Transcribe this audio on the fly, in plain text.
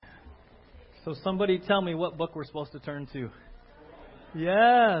So somebody tell me what book we're supposed to turn to.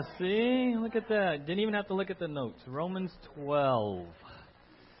 Yeah, see? Look at that. Didn't even have to look at the notes. Romans 12.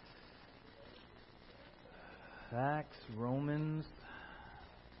 Acts, Romans.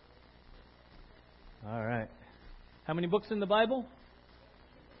 All right. How many books in the Bible?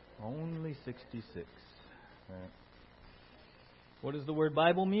 Only 66. All right. What does the word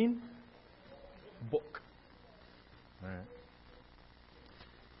Bible mean? Book. All right.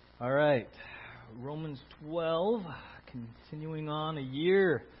 All right. Romans 12, continuing on a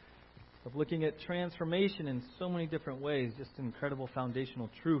year of looking at transformation in so many different ways. Just incredible foundational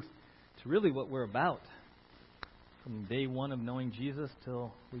truth to really what we're about. From day one of knowing Jesus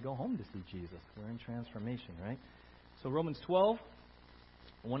till we go home to see Jesus. We're in transformation, right? So Romans 12,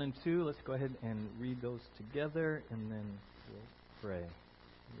 1 and 2. Let's go ahead and read those together, and then we'll pray.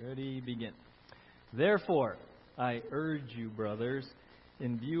 Ready? Begin. Therefore, I urge you, brothers,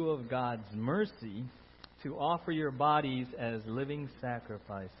 in view of God's mercy, to offer your bodies as living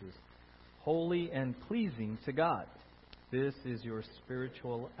sacrifices, holy and pleasing to God. This is your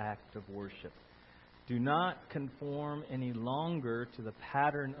spiritual act of worship. Do not conform any longer to the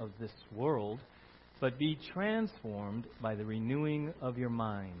pattern of this world, but be transformed by the renewing of your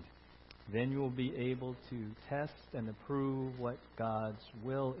mind. Then you will be able to test and approve what God's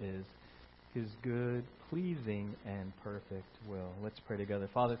will is, His good, pleasing, and perfect will. Let's pray together.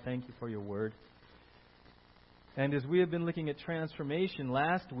 Father, thank you for your word. And as we have been looking at transformation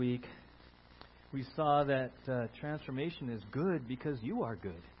last week, we saw that transformation is good because you are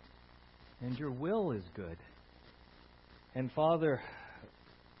good. And your will is good. And Father,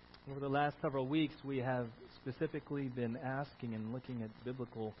 over the last several weeks, we have specifically been asking and looking at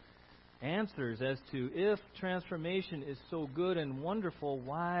biblical answers as to if transformation is so good and wonderful,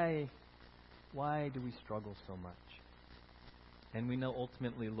 why do we struggle so much? And we know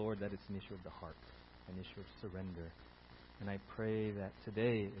ultimately, Lord, that it's an issue of the heart, an issue of surrender. And I pray that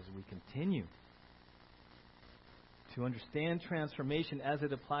today, as we continue to understand transformation as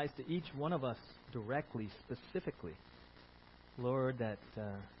it applies to each one of us directly, specifically, Lord, that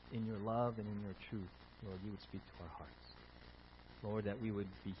in your love and in your truth, Lord, you would speak to our hearts. Lord, that we would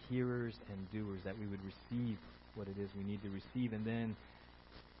be hearers and doers, that we would receive what it is we need to receive, and then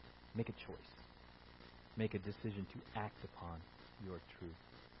make a choice. Make a decision to act upon your truth.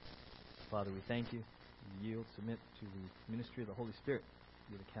 Father, we thank you. We yield, submit to the ministry of the Holy Spirit.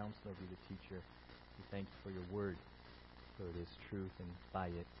 Be the counselor, be the teacher. We thank you for your word. For it is truth, and by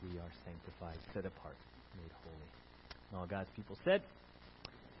it we are sanctified, set apart, made holy. And all God's people said,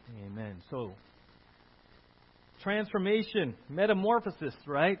 amen. So, transformation, metamorphosis,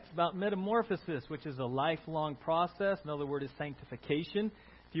 right? It's about metamorphosis, which is a lifelong process. Another word is sanctification.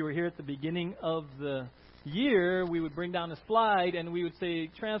 If you were here at the beginning of the year, we would bring down a slide and we would say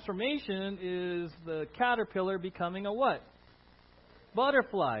transformation is the caterpillar becoming a what?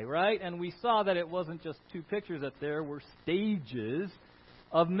 Butterfly, right? And we saw that it wasn't just two pictures, that there were stages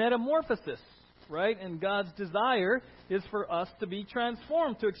of metamorphosis, right? And God's desire is for us to be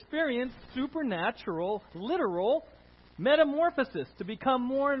transformed, to experience supernatural, literal metamorphosis, to become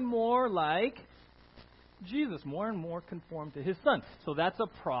more and more like Jesus, more and more conformed to His Son. So that's a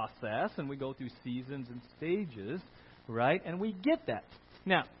process, and we go through seasons and stages, right? And we get that.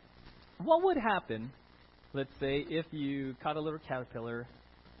 Now, what would happen, let's say, if you caught a little caterpillar,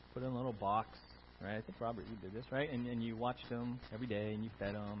 put it in a little box, right? I think, Robert, you did this, right? And you watched them every day, and you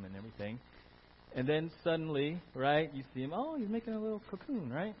fed them and everything. And then suddenly, right, you see him, oh, he's making a little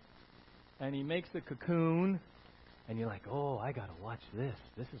cocoon, right? And he makes the cocoon, and you're like, oh, I got to watch this.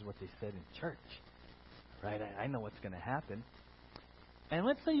 This is what they said in church, right? I know what's going to happen. And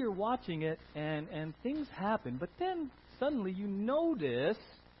let's say you're watching it, and things happen, but then suddenly you notice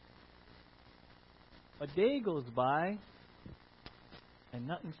a day goes by, and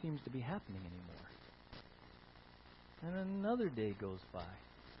nothing seems to be happening anymore. And another day goes by.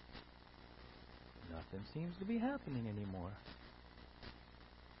 Nothing seems to be happening anymore.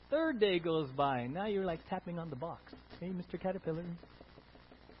 Third day goes by, and now you're like tapping on the box. Hey, Mr. Caterpillar,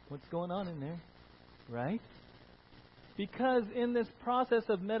 what's going on in there? Right? Because in this process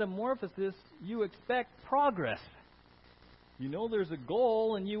of metamorphosis, you expect progress. You know there's a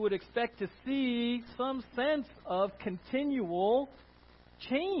goal, and you would expect to see some sense of continual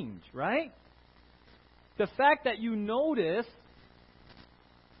change, right? The fact that you notice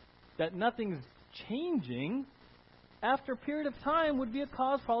that nothing's changing after a period of time would be a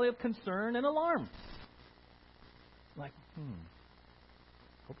cause probably of concern and alarm. Like,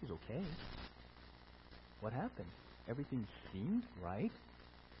 hope he's okay. What happened? Everything seemed right,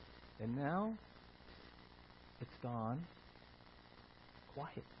 and now it's gone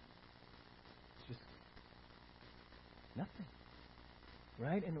quiet. Nothing.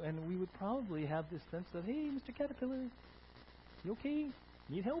 Right? And we would probably have this sense of, hey, Mr. Caterpillar, you okay?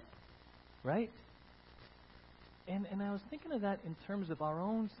 Need help? Right? And I was thinking of that in terms of our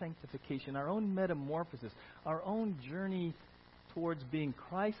own sanctification, our own metamorphosis, our own journey towards being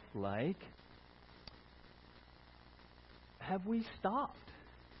Christ-like. Have we stopped?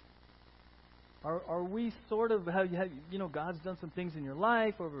 Are we sort of, God's done some things in your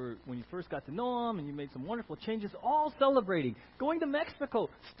life over when you first got to know Him and you made some wonderful changes, all celebrating. Going to Mexico,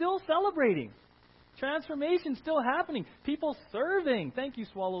 still celebrating. Transformation still happening. People serving. Thank you,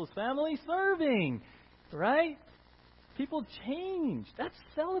 Swallows family. Serving. Right? People change. That's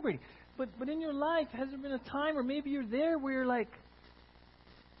celebrating. But in your life, has there been a time, or maybe you're there, where you're like,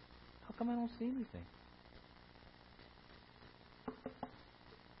 how come I don't see anything?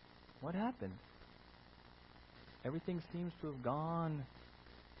 What happened? Everything seems to have gone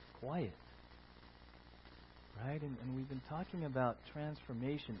quiet. Right? And we've been talking about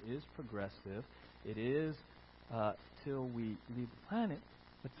transformation is progressive. It is till we leave the planet.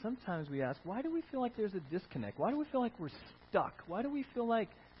 But sometimes we ask, why do we feel like there's a disconnect? Why do we feel like we're stuck? Why do we feel like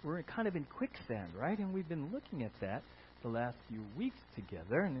we're kind of in quicksand, right? And we've been looking at that the last few weeks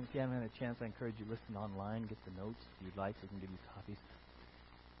together. And if you haven't had a chance, I encourage you to listen online, get the notes if you'd like. We can give you copies.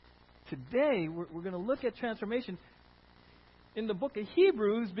 Today, we're going to look at transformation in the book of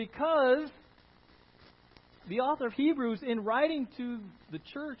Hebrews, because the author of Hebrews, in writing to the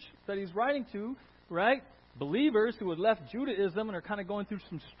church that he's writing to, right, believers who had left Judaism and are kind of going through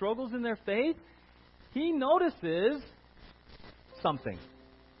some struggles in their faith, he notices something.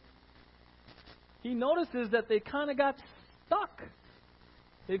 He notices that they kind of got stuck.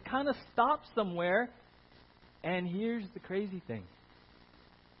 They've kind of stopped somewhere. And here's the crazy thing.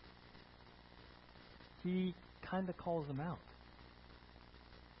 He kind of calls them out.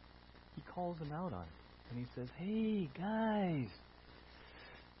 He calls them out on it. And he says, hey, guys,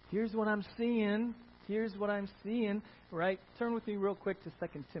 here's what I'm seeing. Here's what I'm seeing. Right? Turn with me real quick to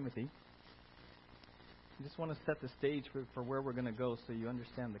 2 Timothy. I just want to set the stage for where we're going to go so you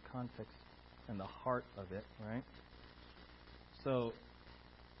understand the context and the heart of it. Right? So,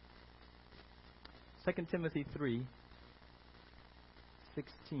 2 Timothy 3,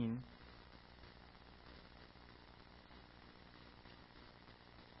 16.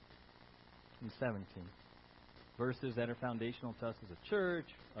 And 17. Verses that are foundational to us as a church,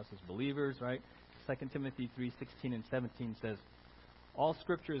 us as believers, right? 2 Timothy 3, 16 and 17 says, all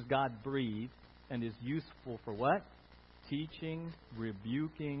Scripture is God-breathed and is useful for what? Teaching,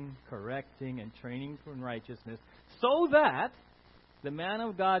 rebuking, correcting, and training in righteousness, so that the man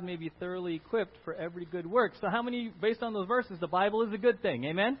of God may be thoroughly equipped for every good work. So how many, based on those verses, the Bible is a good thing?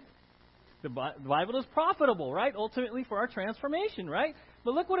 Amen? The Bible is profitable, right? Ultimately for our transformation, right?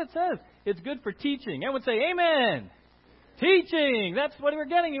 But look what it says. It's good for teaching. Everyone say, amen. Teaching. That's what we're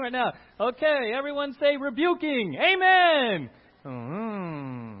getting right now. Okay, everyone say rebuking. Amen.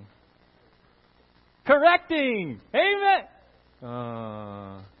 Correcting. Amen.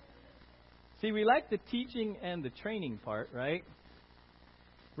 See, we like the teaching and the training part, right?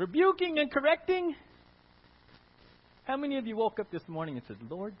 Rebuking and correcting. How many of you woke up this morning and said,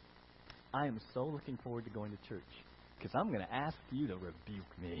 Lord, I am so looking forward to going to church because I'm going to ask you to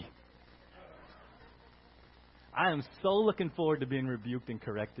rebuke me. I am so looking forward to being rebuked and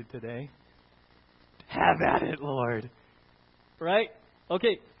corrected today. Have at it, Lord. Right?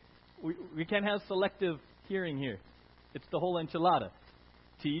 Okay, we can't have selective hearing here. It's the whole enchilada.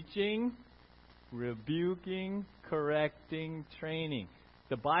 Teaching, rebuking, correcting, training.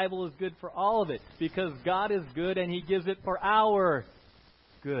 The Bible is good for all of it because God is good and He gives it for our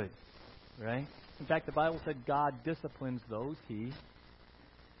good. Right? In fact, the Bible said God disciplines those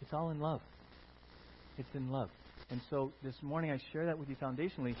it's all in love. It's in love. And so this morning I share that with you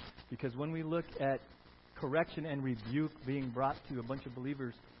foundationally because when we look at correction and rebuke being brought to a bunch of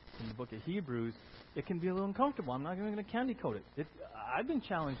believers in the book of Hebrews, it can be a little uncomfortable. I'm not even going to candy coat it. I've been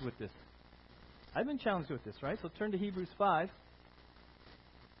challenged with this. Right? So turn to Hebrews 5.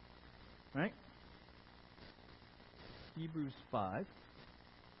 Right? Hebrews 5.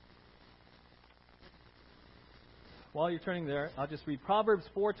 While you're turning there, I'll just read. Proverbs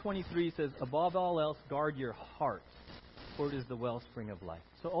 4:23 says, above all else, guard your heart, for it is the wellspring of life.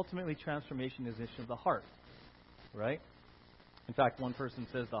 So ultimately, transformation is an issue of the heart. Right? In fact, one person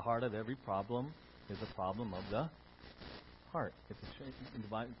says the heart of every problem is a problem of the heart.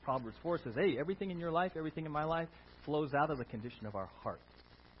 Proverbs 4 says, hey, everything in your life, everything in my life flows out of the condition of our heart.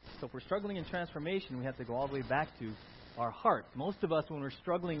 So if we're struggling in transformation, we have to go all the way back to our heart. Most of us, when we're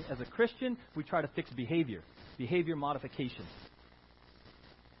struggling as a Christian, we try to fix behavior modification.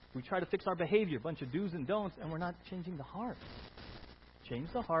 We try to fix our behavior, a bunch of do's and don'ts, and we're not changing the heart. Change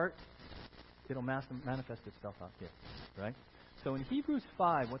the heart, it'll manifest itself out here, right? So in Hebrews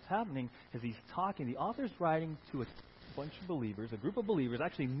 5, what's happening is he's talking, the author's writing to a bunch of believers, a group of believers,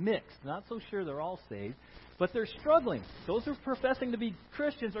 actually mixed, not so sure they're all saved, but they're struggling. Those who are professing to be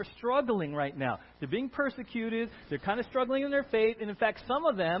Christians are struggling right now. They're being persecuted, they're kind of struggling in their faith, and in fact, some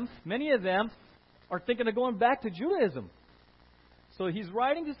of them, many of them, are thinking of going back to Judaism. So he's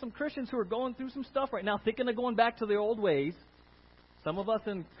writing to some Christians who are going through some stuff right now, thinking of going back to their old ways. Some of us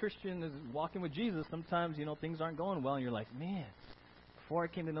in Christian is walking with Jesus, sometimes, things aren't going well, and you're like, man, before I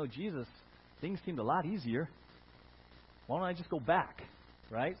came to know Jesus, things seemed a lot easier. Why don't I just go back,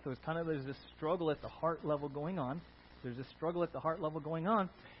 right? So it's there's this struggle at the heart level going on. There's this struggle at the heart level going on.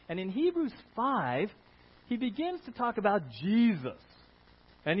 And in Hebrews 5, he begins to talk about Jesus.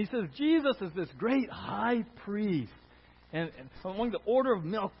 And he says Jesus is this great high priest. And among the order of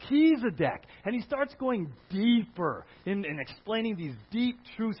Melchizedek. And he starts going deeper in explaining these deep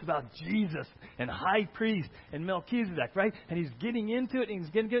truths about Jesus and high priest and Melchizedek, right? And he's getting into it, and he's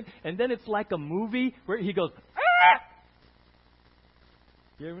getting good. And then it's like a movie where he goes, ah!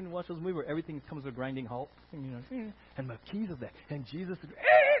 You ever watch those movies where everything comes to a grinding halt? And Melchizedek and Jesus, and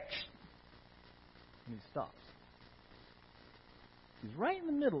he stops. He's right in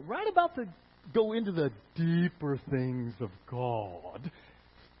the middle, right about to go into the deeper things of God,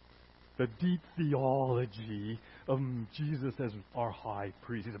 the deep theology of Jesus as our high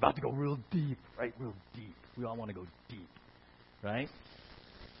priest. He's about to go real deep, right? Real deep. We all want to go deep, right?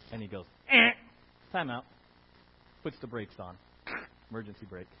 And he goes, time out. Puts the brakes on. Emergency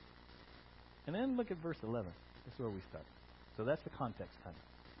brake. And then look at verse 11. This is where we start. So that's the context time.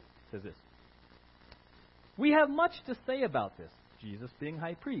 It says this. We have much to say about this. Jesus being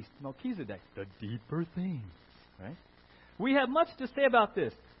high priest, Melchizedek, the deeper things, right? We have much to say about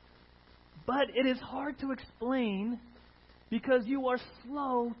this, but it is hard to explain because you are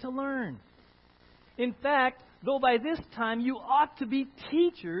slow to learn. In fact, though by this time you ought to be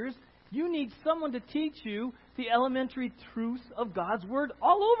teachers, you need someone to teach you the elementary truths of God's Word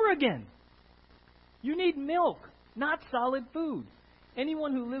all over again. You need milk, not solid food.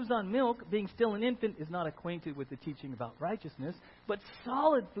 Anyone who lives on milk, being still an infant, is not acquainted with the teaching about righteousness, but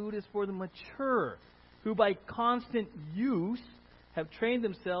solid food is for the mature, who by constant use have trained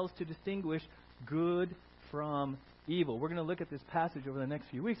themselves to distinguish good from evil. We're going to look at this passage over the next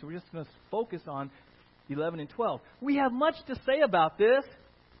few weeks. We're just going to focus on 11 and 12. We have much to say about this,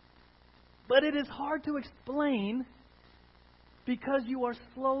 but it is hard to explain because you are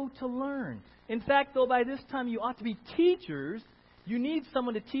slow to learn. In fact, though by this time you ought to be teachers, you need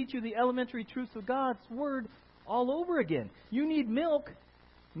someone to teach you the elementary truths of God's Word all over again. You need milk,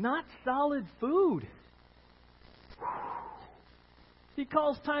 not solid food. He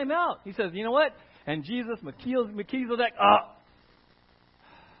calls time out. He says, you know what? And Jesus, Melchizedek,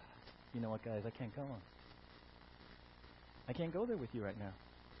 you know what, guys? I can't go on. I can't go there with you right now.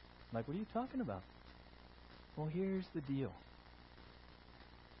 I'm like, what are you talking about? Well, here's the deal.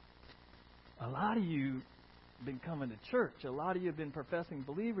 A lot of you been coming to church. A lot of you have been professing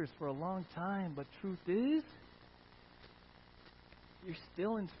believers for a long time, but truth is, you're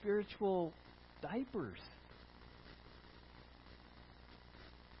still in spiritual diapers.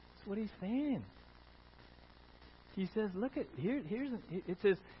 That's what he's saying. He says, look at it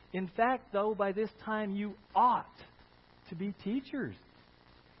says, in fact, though, by this time you ought to be teachers.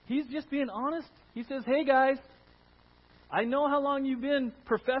 He's just being honest. He says, hey guys, I know how long you've been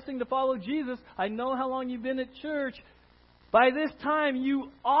professing to follow Jesus. I know how long you've been at church. By this time, you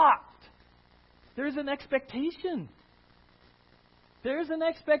ought. There's an expectation. There's an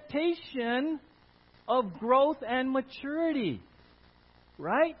expectation of growth and maturity.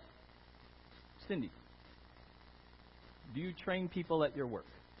 Right? Cindy, do you train people at your work?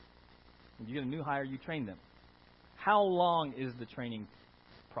 When you get a new hire, you train them. How long is the training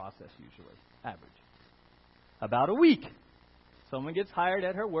process usually? Average. About a week. Someone gets hired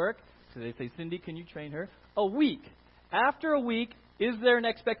at her work, so they say, Cindy, can you train her? A week. After a week, is there an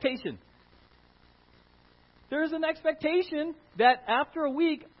expectation? There's an expectation that after a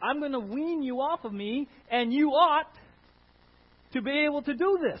week, I'm going to wean you off of me, and you ought to be able to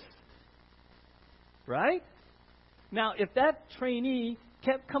do this. Right? Now, if that trainee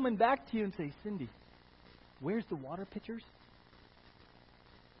kept coming back to you and say, Cindy, where's the water pitchers?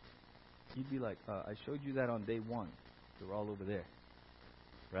 You'd be like, I showed you that on day one. They're all over there.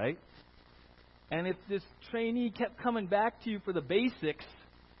 Right? And if this trainee kept coming back to you for the basics,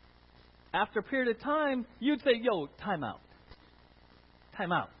 after a period of time, you'd say, yo, time out.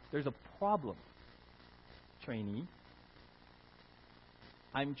 Time out. There's a problem, trainee.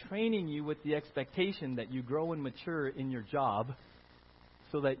 I'm training you with the expectation that you grow and mature in your job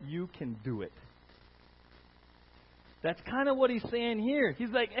so that you can do it. That's kind of what he's saying here. He's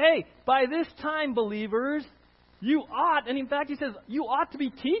like, hey, by this time, believers, you ought, and in fact, he says, you ought to be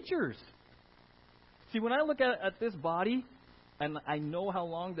teachers. See, when I look at this body, and I know how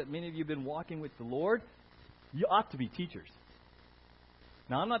long that many of you have been walking with the Lord, you ought to be teachers.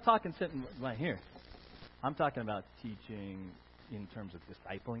 Now, I'm not talking sitting right here. I'm talking about teaching in terms of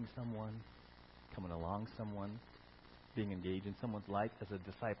discipling someone, coming along someone, being engaged in someone's life as a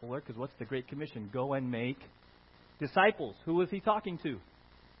discipler. Because what's the Great Commission? Go and make disciples. Who is he talking to?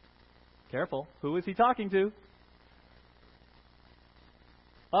 Careful. Who is he talking to?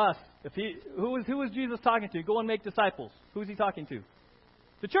 Us. Who is Jesus talking to? Go and make disciples. Who is he talking to?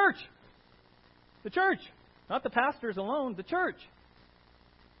 The church. The church. Not the pastors alone. The church.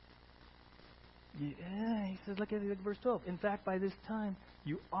 Yeah, he says, look at verse 12. In fact, by this time,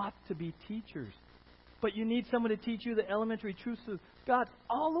 you ought to be teachers. But you need someone to teach you the elementary truths of God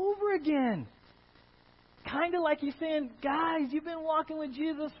all over again. Kind of like he's saying, guys, you've been walking with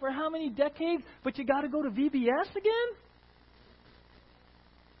Jesus for how many decades, but you got to go to VBS again?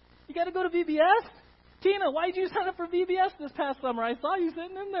 You got to go to VBS? Tina, why did you sign up for VBS this past summer? I saw you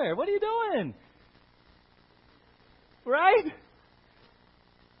sitting in there. What are you doing? Right?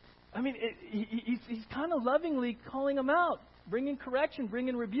 I mean, he's kind of lovingly calling them out, bringing correction,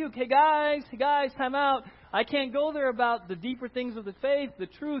 bringing rebuke. Hey guys, time out. I can't go there about the deeper things of the faith, the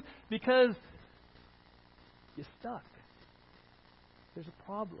truth, because you're stuck. There's a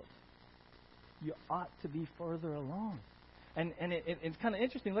problem. You ought to be further along. And it's kind of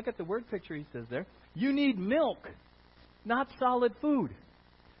interesting. Look at the word picture he says there. You need milk, not solid food.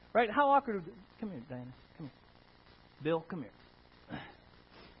 Right? How awkward. Come here, Diana. Come here. Bill, come here.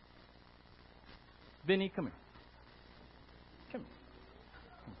 Vinny, come here. Come here.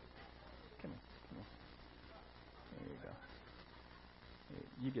 Come here. Come here. There you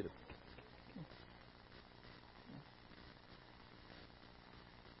go. You get it.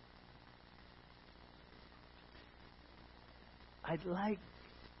 I'd like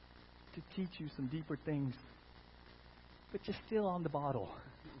to teach you some deeper things, but you're still on the bottle.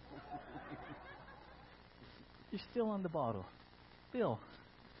 You're still on the bottle. Bill,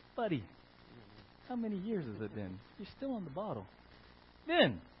 buddy, how many years has it been? You're still on the bottle.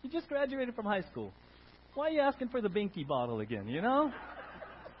 Vin, you just graduated from high school. Why are you asking for the binky bottle again, you know?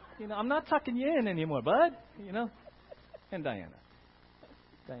 I'm not tucking you in anymore, bud. And Diana.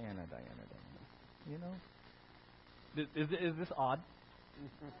 Diana. Is this odd?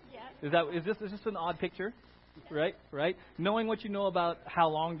 Yeah. Is this an odd picture? Yeah. Right? Knowing what you know about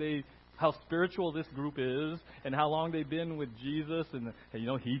how spiritual this group is, and how long they've been with Jesus, and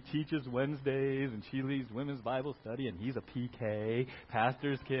he teaches Wednesdays, and she leads women's Bible study, and he's a PK,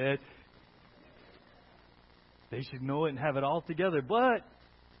 pastor's kid. They should know it and have it all together. But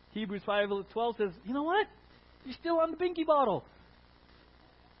Hebrews 5:12 says, you know what? You're still on the binky bottle.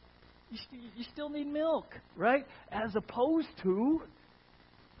 You still need milk, right? As opposed to,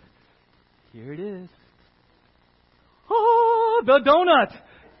 here it is. Oh, the donut.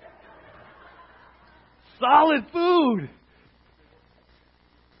 Solid food.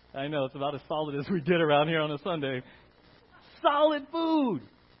 I know, it's about as solid as we get around here on a Sunday. Solid food.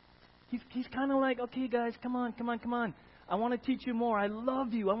 He's kind of like, okay, guys, come on. I want to teach you more. I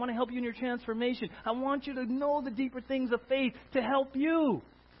love you. I want to help you in your transformation. I want you to know the deeper things of faith to help you.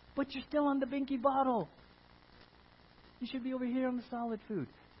 But you're still on the binky bottle. You should be over here on the solid food.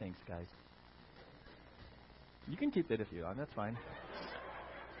 Thanks, guys. You can keep that if you want. That's fine.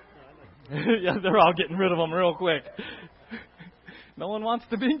 Yeah, they're all getting rid of them real quick. No one wants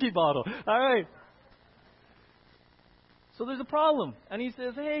the binky bottle. All right. So there's a problem. And he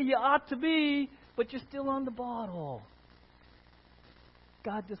says, hey, you ought to be, but you're still on the bottle.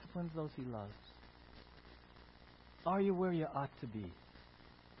 God disciplines those he loves. Are you where you ought to be?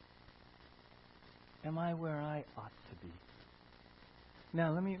 Am I where I ought to be?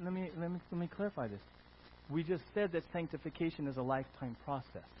 Now, let me clarify this. We just said that sanctification is a lifetime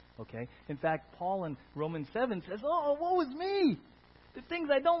process. Okay? In fact, Paul in Romans 7 says, "Oh, woe is me! The things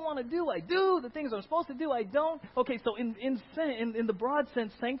I don't want to do, I do. The things I'm supposed to do, I don't." Okay, so in the broad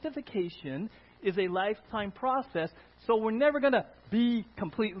sense, sanctification is a lifetime process. So we're never going to be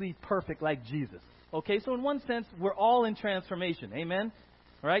completely perfect like Jesus. Okay? So in one sense, we're all in transformation. Amen.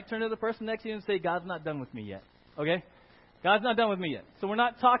 All right, turn to the person next to you and say, God's not done with me yet. Okay? God's not done with me yet. So we're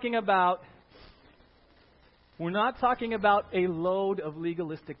not talking about a load of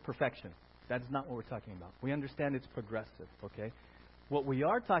legalistic perfection. That's not what we're talking about. We understand it's progressive, okay? What we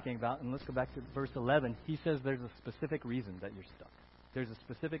are talking about, and let's go back to verse 11, he says there's a specific reason that you're stuck. There's a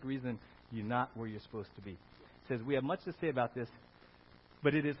specific reason you're not where you're supposed to be. It says, we have much to say about this,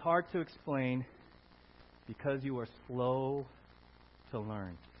 but it is hard to explain because you are slow to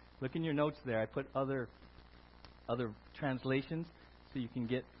learn. Look in your notes there. I put other translations so you can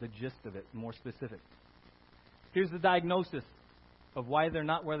get the gist of it, more specific. Here's the diagnosis of why they're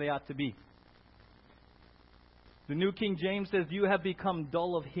not where they ought to be. The New King James says, you have become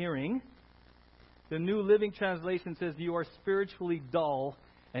dull of hearing. The New Living Translation says, you are spiritually dull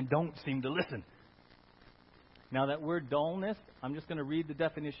and don't seem to listen. Now that word dullness, I'm just going to read the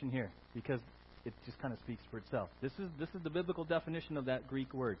definition here because it just kind of speaks for itself. This is the biblical definition of that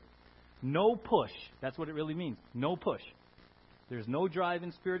Greek word. No push. That's what it really means. No push. There's no drive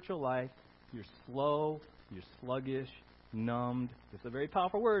in spiritual life. You're slow. You're sluggish. Numbed. It's a very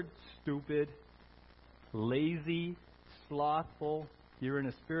powerful word. Stupid. Lazy. Slothful. You're in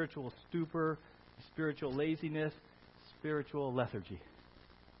a spiritual stupor. Spiritual laziness. Spiritual lethargy.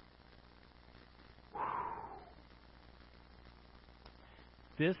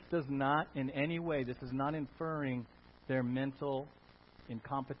 This does not in any way, this is not inferring their mental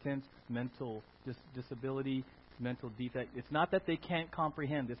incompetence, mental disability, mental defect. It's not that they can't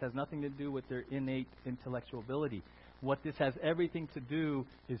comprehend. This has nothing to do with their innate intellectual ability. What this has everything to do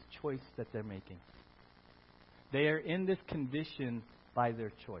is choice that they're making. They are in this condition by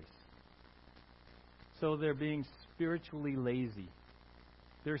their choice. So they're being spiritually lazy.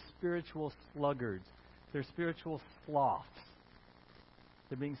 They're spiritual sluggards. They're spiritual sloths.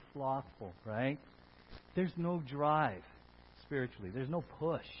 They're being slothful, right? There's no drive spiritually. There's no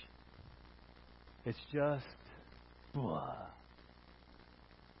push. It's just blah.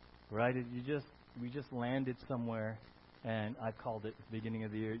 Right? We just landed somewhere, and I called it at the beginning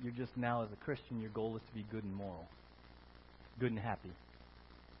of the year. You're just now, as a Christian, your goal is to be good and moral, good and happy.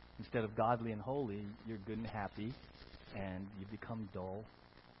 Instead of godly and holy, you're good and happy, and you become dull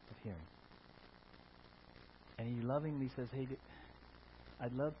of hearing. And he lovingly says, "Hey,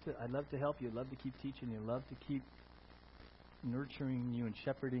 I'd love to help you. I'd love to keep teaching you. I'd love to keep nurturing you and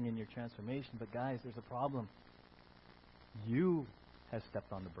shepherding in your transformation. But guys, there's a problem. You have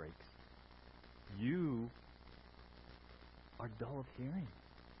stepped on the brakes. You are dull of hearing.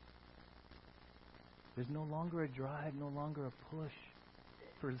 There's no longer a drive, no longer a push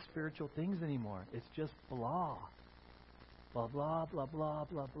for the spiritual things anymore. It's just blah. Blah, blah, blah, blah,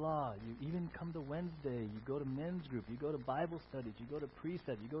 blah, blah. You even come to Wednesday. You go to men's group. You go to Bible studies. You go to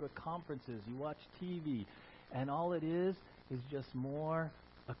precept. You go to conferences. You watch TV. And all it is just more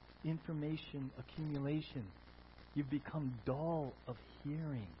information accumulation. You've become dull of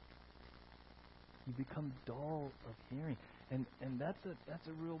hearing. You become dull of hearing. And that's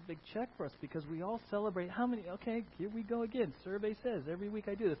a real big check for us, because we all celebrate. How many? Okay, here we go again. Survey says every week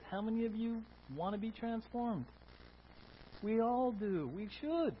I do this. How many of you want to be transformed? We all do. We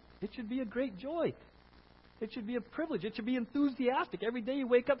should. It should be a great joy. It should be a privilege. It should be enthusiastic. Every day you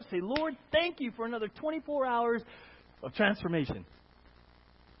wake up and say, Lord, thank you for another 24 hours of transformation.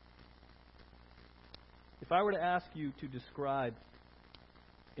 If I were to ask you to describe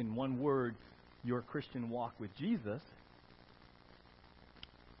in one word your Christian walk with Jesus,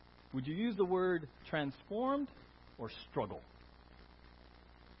 would you use the word transformed or struggle?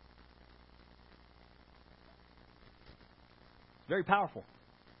 Very powerful.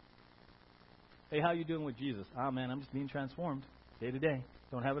 Hey, how you doing with Jesus? Oh, man, I'm just being transformed day to day.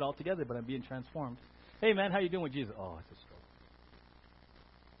 Don't have it all together, but I'm being transformed. Hey, man, how you doing with Jesus? Oh, it's a struggle.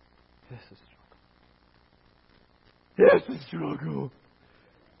 This is a struggle. This is a struggle.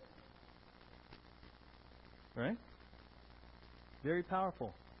 Right? Very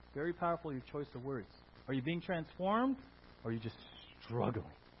powerful. Very powerful, your choice of words. Are you being transformed, or are you just struggling?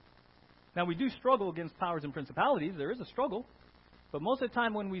 Now, we do struggle against powers and principalities. There is a struggle. But most of the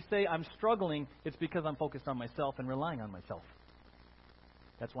time when we say I'm struggling, it's because I'm focused on myself and relying on myself.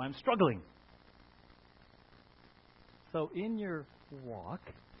 That's why I'm struggling. So in your walk,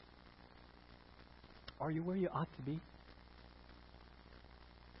 are you where you ought to be?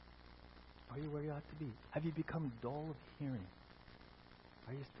 Are you where you ought to be? Have you become dull of hearing?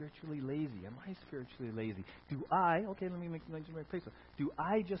 Are you spiritually lazy? Am I spiritually lazy? Do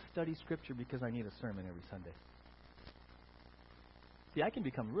I just study Scripture because I need a sermon every Sunday? See, I can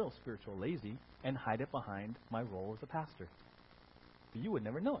become real spiritual lazy and hide it behind my role as a pastor. But you would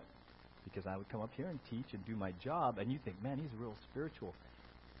never know it, because I would come up here and teach and do my job, and you think, man, he's real spiritual.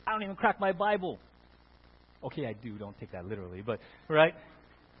 I don't even crack my Bible. Okay, I do. Don't take that literally, but right?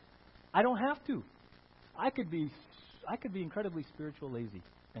 I don't have to. I could be incredibly spiritual lazy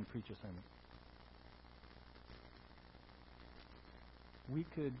and preach a sermon. We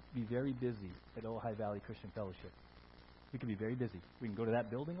could be very busy at Ojai Valley Christian Fellowship We can be very busy. We can go to that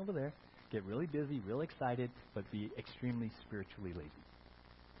building over there, get really busy, real excited, but be extremely spiritually lazy.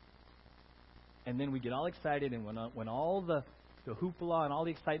 And then we get all excited, and when all the hoopla and all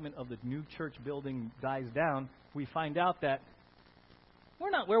the excitement of the new church building dies down, we find out that we're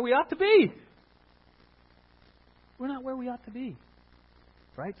not where we ought to be. We're not where we ought to be.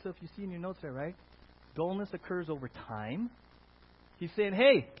 Right? So if you see in your notes there, right? Dullness occurs over time. He's saying,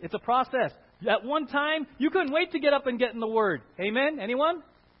 hey, it's a process. At one time, you couldn't wait to get up and get in the Word. Amen? Anyone?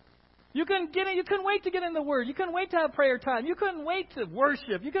 You couldn't wait to get in the Word. You couldn't wait to have prayer time. You couldn't wait to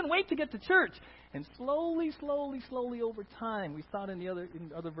worship. You couldn't wait to get to church. And slowly over time, we saw it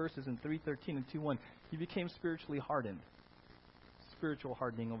in other verses in 3:13 and 2:1, you became spiritually hardened. Spiritual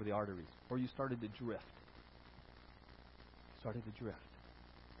hardening over the arteries. Or you started to drift.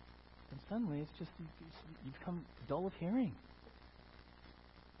 And suddenly, it's just, you become dull of hearing.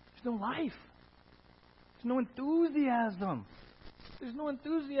 There's no life. There's no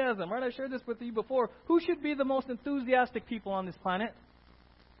enthusiasm. Right? I shared this with you before. Who should be the most enthusiastic people on this planet?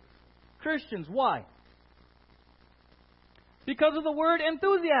 Christians. Why? Because of the word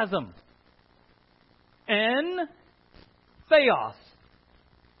enthusiasm. Theos.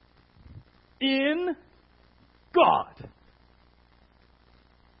 In God.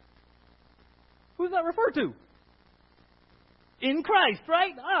 Who's that referred to? In Christ,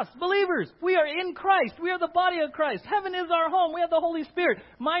 right? Us, believers. We are in Christ. We are the body of Christ. Heaven is our home. We have the Holy Spirit.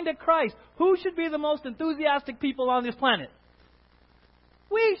 Mind of Christ. Who should be the most enthusiastic people on this planet?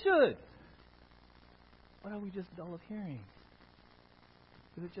 We should. But are we just dull of hearing?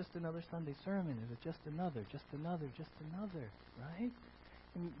 Is it just another Sunday sermon? Is it just another, right?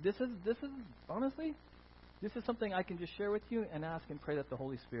 And this is honestly, this is something I can just share with you and ask and pray that the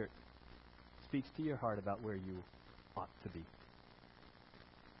Holy Spirit speaks to your heart about where you ought to be.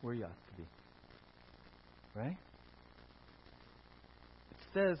 Where you ought to be. Right? It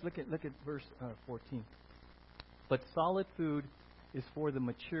says, look at verse 14. But solid food is for the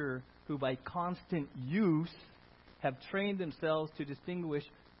mature, who by constant use have trained themselves to distinguish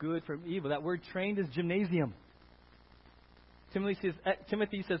good from evil. That word trained is gymnasium.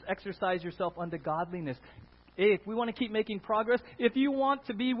 Timothy says, exercise yourself unto godliness. If we want to keep making progress, if you want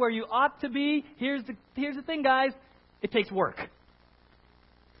to be where you ought to be, here's the thing, guys. It takes work.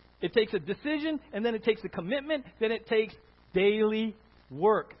 It takes a decision, and then it takes a commitment, then it takes daily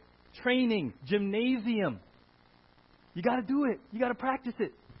work, training, gymnasium. You got to do it. You got to practice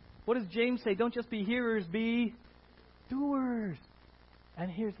it. What does James say? Don't just be hearers, be doers.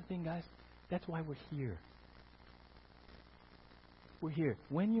 And here's the thing, guys. That's why we're here. We're here.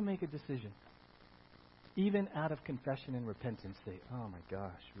 When you make a decision, even out of confession and repentance, say, oh my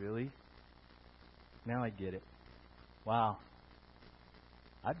gosh, really? Now I get it. Wow.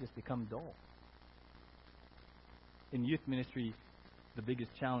 I've just become dull. In youth ministry, the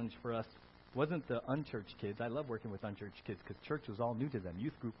biggest challenge for us wasn't the unchurched kids. I love working with unchurched kids because church was all new to them.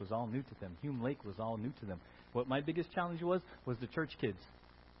 Youth group was all new to them. Hume Lake was all new to them. What my biggest challenge was the church kids.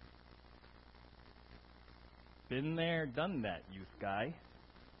 Been there, done that, youth guy.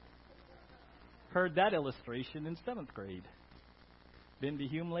 Heard that illustration in 7th grade. Been to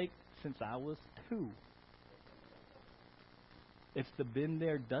Hume Lake since I was 2. It's the been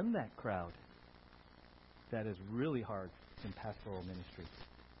there, done that crowd that is really hard in pastoral ministry.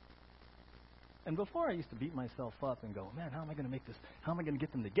 And before I used to beat myself up and go, man, how am I going to make this? How am I going to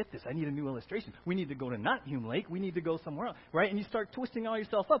get them to get this? I need a new illustration. We need to go to not Hume Lake. We need to go somewhere else, right? And you start twisting all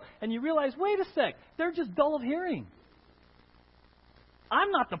yourself up, and you realize, wait a sec, they're just dull of hearing.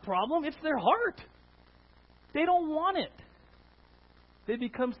 I'm not the problem. It's their heart. They don't want it. They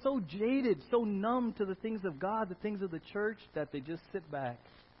become so jaded, so numb to the things of God, the things of the church, that they just sit back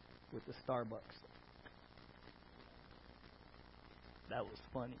with the Starbucks. That was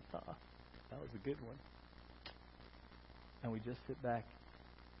funny, huh? That was a good one. And we just sit back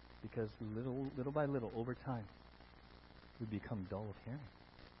because little by little, over time, we become dull of hearing.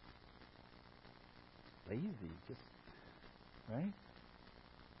 Lazy, just, right?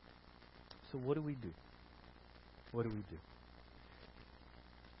 So what do we do? What do we do?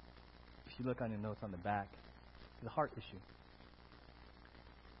 If you look on your notes on the back, the heart issue.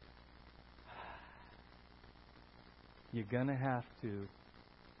 You're going to have to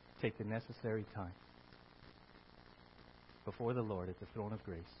take the necessary time before the Lord at the throne of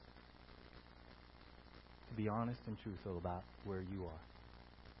grace to be honest and truthful about where you are,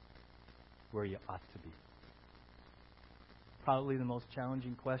 where you ought to be. Probably the most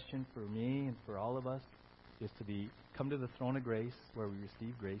challenging question for me and for all of us is to come to the throne of grace where we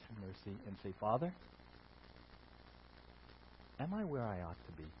receive grace and mercy and say, Father, am I where I ought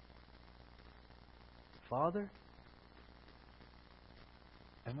to be? Father,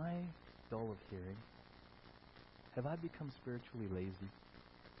 Am I dull of hearing? Have I become spiritually lazy,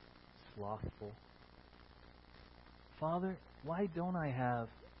 slothful? Father, why don't I have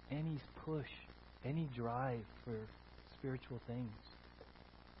any push, any drive for spiritual things?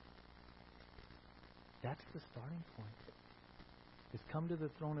 That's the starting point. Is come to the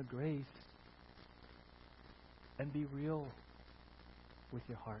throne of grace and be real with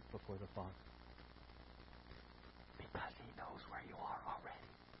your heart before the Father. Because He knows where you are already.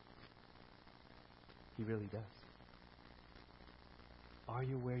 He really does. Are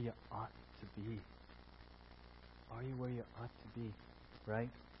you where you ought to be? Are you where you ought to be? Right?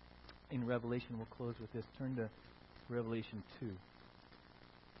 In Revelation, we'll close with this. Turn to Revelation 2.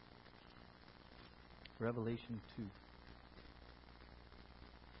 Revelation 2.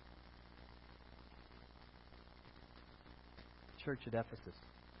 Church at Ephesus.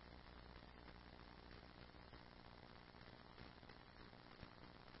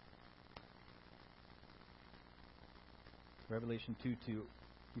 Revelation 2:2.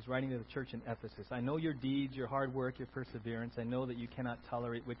 He's writing to the church in Ephesus. I know your deeds, your hard work, your perseverance. I know that you cannot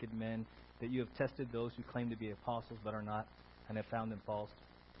tolerate wicked men, that you have tested those who claim to be apostles but are not, and have found them false.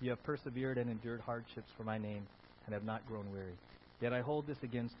 You have persevered and endured hardships for my name, and have not grown weary. Yet I hold this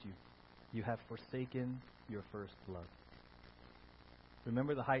against you. You have forsaken your first love.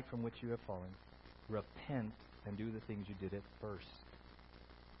 Remember the height from which you have fallen. Repent and do the things you did at first.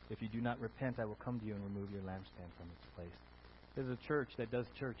 If you do not repent, I will come to you and remove your lampstand from its place. There's a church that does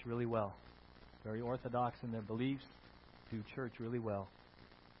church really well. Very orthodox in their beliefs, do church really well.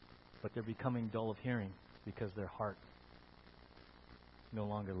 But they're becoming dull of hearing because their heart no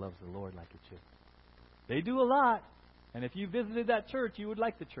longer loves the Lord like it should. They do a lot, and if you visited that church, you would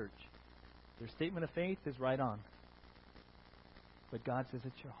like the church. Their statement of faith is right on. But God says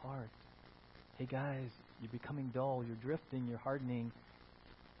it's your heart. Hey guys, you're becoming dull, you're drifting, you're hardening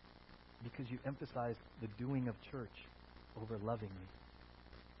because you emphasize the doing of church over loving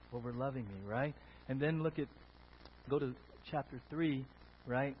me. Over loving me, right? And then go to chapter 3,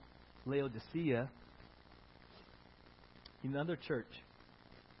 right? Laodicea. Another church.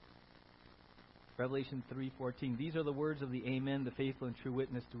 Revelation 3:14. These are the words of the Amen, the faithful and true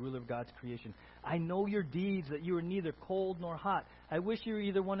witness, the ruler of God's creation. I know your deeds, that you are neither cold nor hot. I wish you were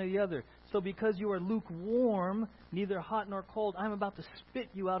either one or the other. So because you are lukewarm, neither hot nor cold, I am about to spit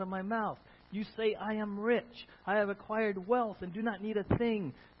you out of my mouth. You say, I am rich. I have acquired wealth and do not need a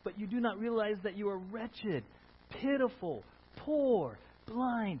thing. But you do not realize that you are wretched, pitiful, poor,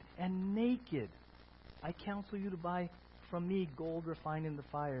 blind, and naked. I counsel you to buy from me gold refined in the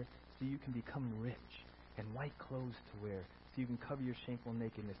fire, so you can become rich, and white clothes to wear, so you can cover your shameful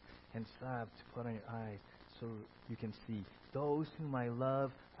nakedness, and salve to put on your eyes, so you can see. Those whom I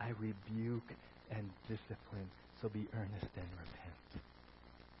love, I rebuke and discipline. So be earnest and repent.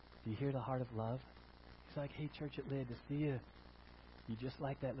 Do you hear the heart of love? He's like, hey, church at Laodicea, you're just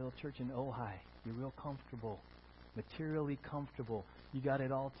like that little church in Ojai. You're real comfortable, materially comfortable. You got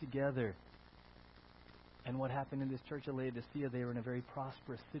it all together. And what happened in this church at Laodicea, they were in a very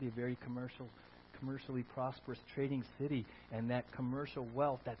prosperous city, a very commercially prosperous trading city. And that commercial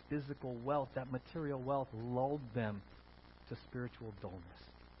wealth, that physical wealth, that material wealth lulled them to spiritual dullness,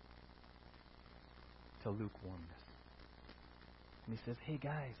 to lukewarmness. And he says, hey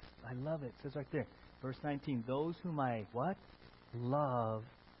guys, I love it. It says right there, verse 19, those whom I, what? Love,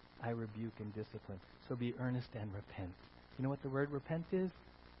 I rebuke and discipline. So be earnest and repent. You know what the word repent is?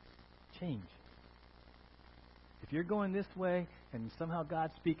 Change. If you're going this way and somehow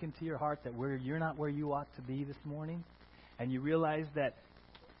God's speaking to your heart that you're not where you ought to be this morning, and you realize that,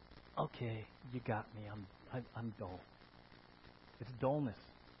 okay, you got me, I'm dull. It's dullness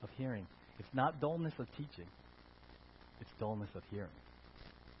of hearing. It's not dullness of teaching. It's dullness of hearing.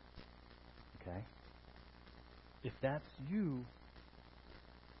 Okay? If that's you,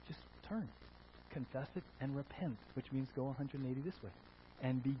 just turn. Confess it and repent, which means go 180 this way.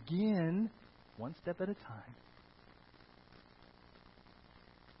 And begin, one step at a time,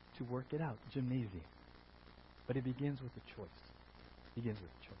 to work it out. Gymnasium. But it begins with a choice. Begins with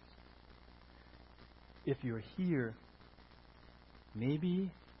a choice. If you're here,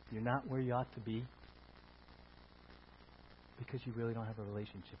 maybe you're not where you ought to be because you really don't have a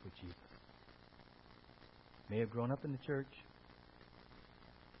relationship with Jesus. May have grown up in the church,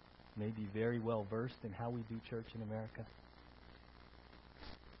 may be very well versed in how we do church in America.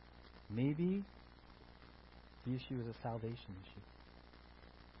 Maybe the issue is a salvation issue.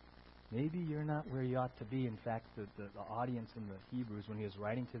 Maybe you're not where you ought to be. In fact, the audience in the Hebrews, when he was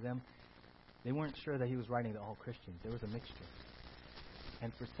writing to them, they weren't sure that he was writing to all Christians. There was a mixture.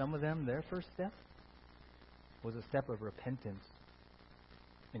 And for some of them, their first step was a step of repentance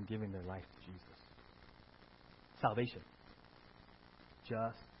and giving their life to Jesus. Salvation.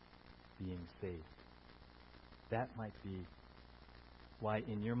 Just being saved. That might be why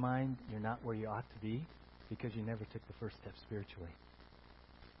in your mind you're not where you ought to be, because you never took the first step spiritually,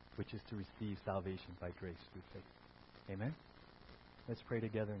 which is to receive salvation by grace through faith. Amen? Let's pray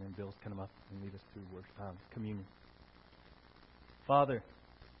together, and then Bill's come up and lead us through communion. Father,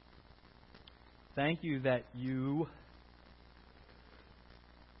 thank you that you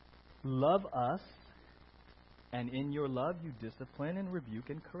love us, and in your love you discipline and rebuke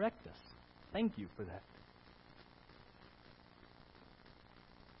and correct us. Thank you for that.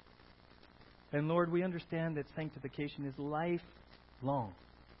 And Lord, we understand that sanctification is lifelong.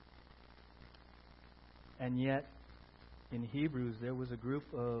 And yet, in Hebrews, there was a group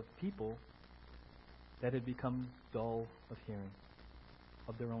of people that had become dull of hearing,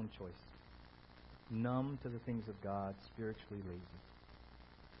 of their own choice, numb to the things of God, spiritually lazy.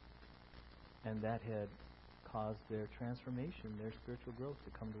 And that had caused their transformation, their spiritual growth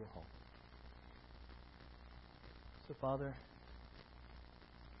to come to a halt. So, Father,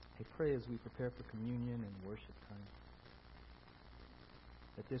 I pray as we prepare for communion and worship time,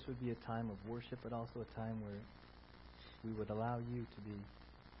 that this would be a time of worship, but also a time where we would allow you to be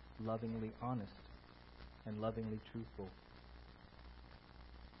lovingly honest and lovingly truthful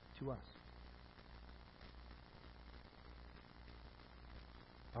to us.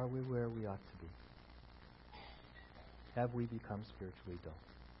 Are we where we ought to be? Have we become spiritually dull?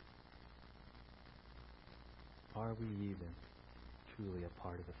 Are we even truly a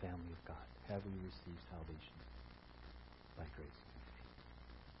part of the family of God? Have we received salvation by grace?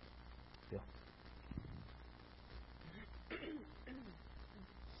 Bill? In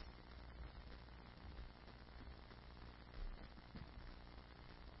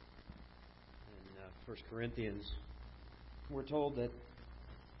 1 Corinthians, we're told that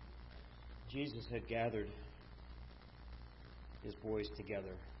Jesus had gathered his boys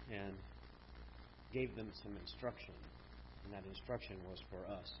together and gave them some instruction. And that instruction was for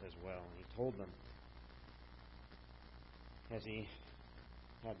us as well. And he told them, as he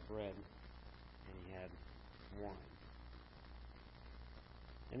had bread and he had wine.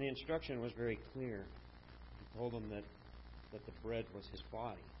 And the instruction was very clear. He told them that the bread was his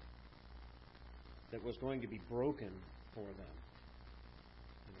body, that was going to be broken for them.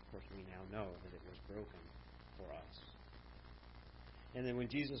 And of course we now know that it was broken for us. And then when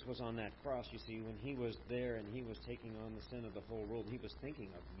Jesus was on that cross, you see, when he was there and he was taking on the sin of the whole world, he was thinking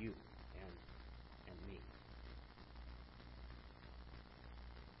of you and me.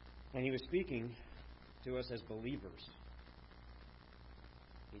 And he was speaking to us as believers.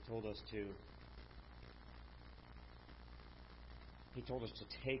 He told us to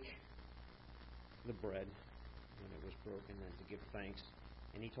take the bread when it was broken and to give thanks.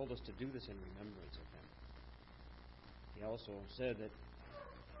 And he told us to do this in remembrance of him. He also said that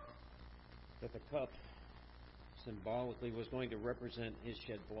the cup symbolically was going to represent his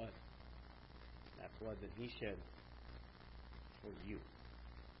shed blood. That blood that he shed for you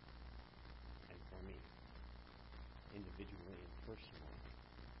and for me, individually and personally.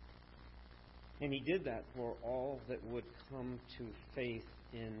 And he did that for all that would come to faith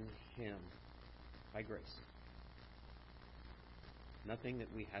in him by grace. Nothing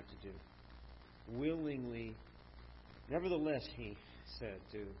that we had to do. Willingly. Nevertheless, he said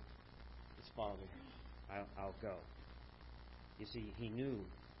to his Father, I'll go. You see, he knew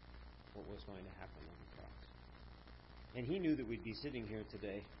what was going to happen on the cross. And he knew that we'd be sitting here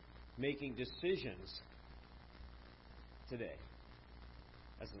today making decisions today.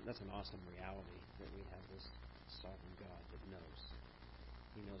 That's an awesome reality, that we have this sovereign God that knows.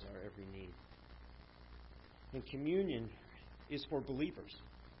 He knows our every need. And communion is for believers.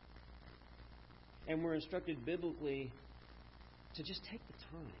 And we're instructed biblically to just take the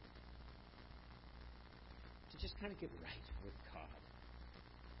time to just kind of get right with God.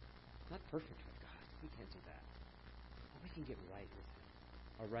 Not perfect with God. We can't do that. But we can get right with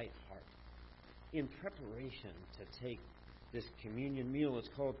Him. A right heart. In preparation to take this communion meal, it's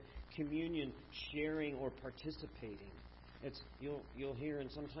called communion sharing or participating. You'll hear, and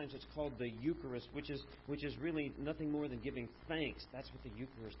sometimes it's called the Eucharist, which is really nothing more than giving thanks. That's what the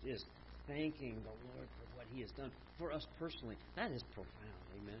Eucharist is. Thanking the Lord for what He has done for us personally. That is profound,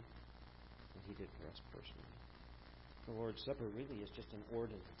 amen? What He did for us personally. The Lord's Supper really is just an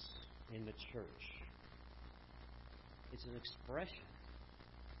ordinance in the church. It's an expression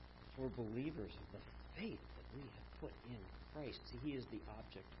for believers of the faith that we have put in Christ. See, He is the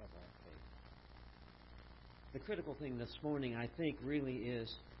object of our faith. The critical thing this morning, I think, really is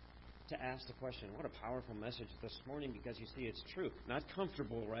to ask the question, what a powerful message this morning, because you see it's true. Not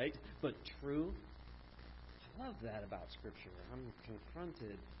comfortable, right? But true. I love that about Scripture. I'm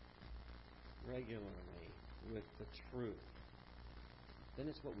confronted regularly with the truth. Then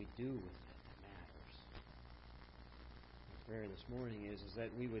it's what we do with it that matters. My prayer this morning is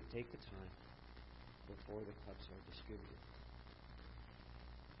that we would take the time before the cups are distributed.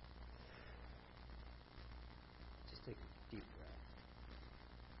 Just take a deep breath.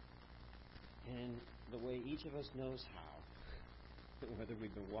 And the way each of us knows how, whether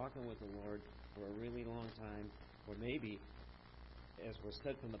we've been walking with the Lord for a really long time, or maybe, as was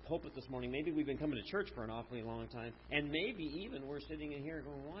said from the pulpit this morning, maybe we've been coming to church for an awfully long time, and maybe even we're sitting in here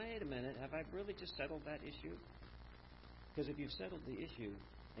going, wait a minute, have I really just settled that issue? Because if you've settled the issue,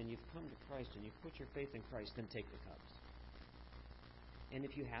 and you've come to Christ, and you've put your faith in Christ, then take the cups. And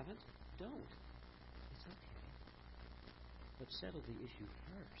if you haven't, don't. It's okay. But settle the issue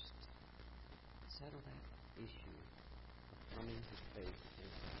first. Settle that issue of coming to faith in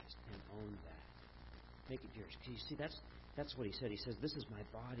Christ and own that. Make it yours. Because you see, that's what he said. He says, this is my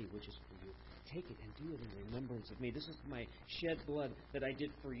body, which is for you. Take it and do it in remembrance of me. This is my shed blood that I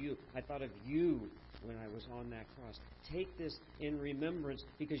did for you. I thought of you when I was on that cross. Take this in remembrance,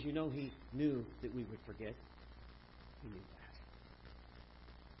 because you know he knew that we would forget. He knew that.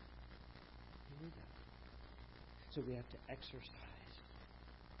 He knew that. So we have to exercise.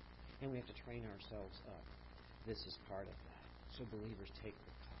 And we have to train ourselves up. This is part of that. So believers, take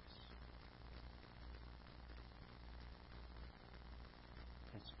the cups.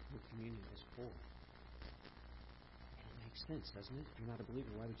 That's what communion is for. And it makes sense, doesn't it? If you're not a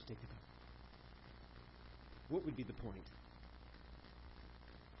believer, why would you take the cup? What would be the point?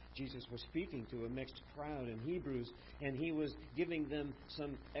 Jesus was speaking to a mixed crowd in Hebrews, and he was giving them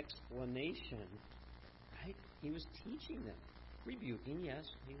some explanation. Right? He was teaching them. Rebuking, yes,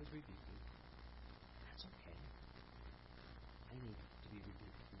 he was rebuking. That's okay. I need to be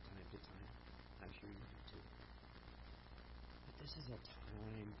rebuked from time to time. I'm sure you do too. But this is a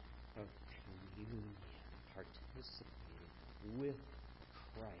time of communion, participating with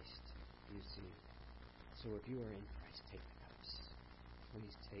Christ, you see. So if you are in Christ, take the cups.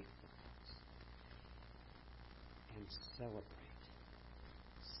 Please take the cups. And celebrate.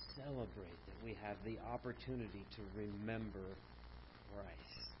 Celebrate that we have the opportunity to remember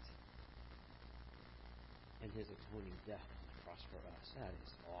Christ and his atoning death on the cross for us. That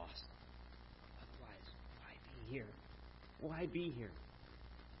is awesome. Otherwise, why be here? Why be here?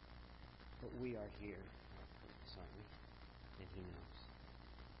 But we are here for a purpose, aren't we? And he knows.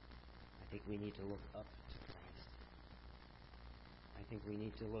 I think we need to look up to Christ. I think we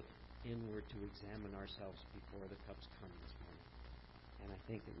need to look inward to examine ourselves before the cups come this morning. And I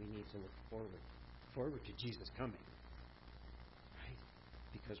think that we need to look forward to Jesus coming. Right?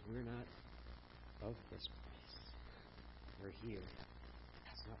 Because we're not of this place. We're here.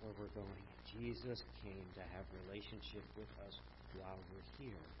 That's not where we're going. Jesus came to have relationship with us while we're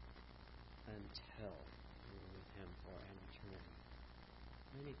here until we're with him for an eternity.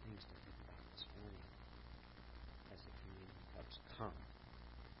 Many things to think about this morning as the communion cups come.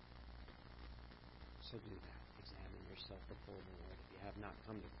 So do that. Examine yourself before the Lord. If you have not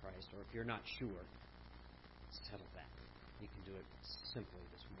come to Christ, or if you're not sure, settle that. You can do it simply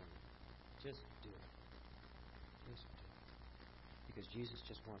this morning. Just do it. Just do it. Because Jesus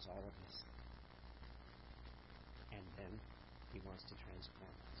just wants all of us. And then he wants to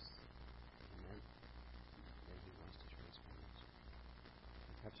transform us. Amen? Then he wants to transform us.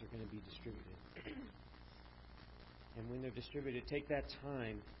 The cups are going to be distributed. And when they're distributed, take that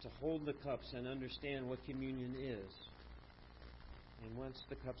time to hold the cups and understand what communion is. And once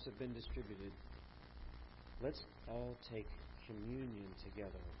the cups have been distributed, let's all take communion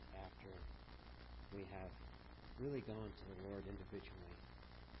together after we have really gone to the Lord individually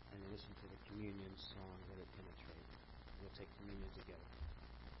and listen to the communion song, Let It Penetrate. We'll take communion together.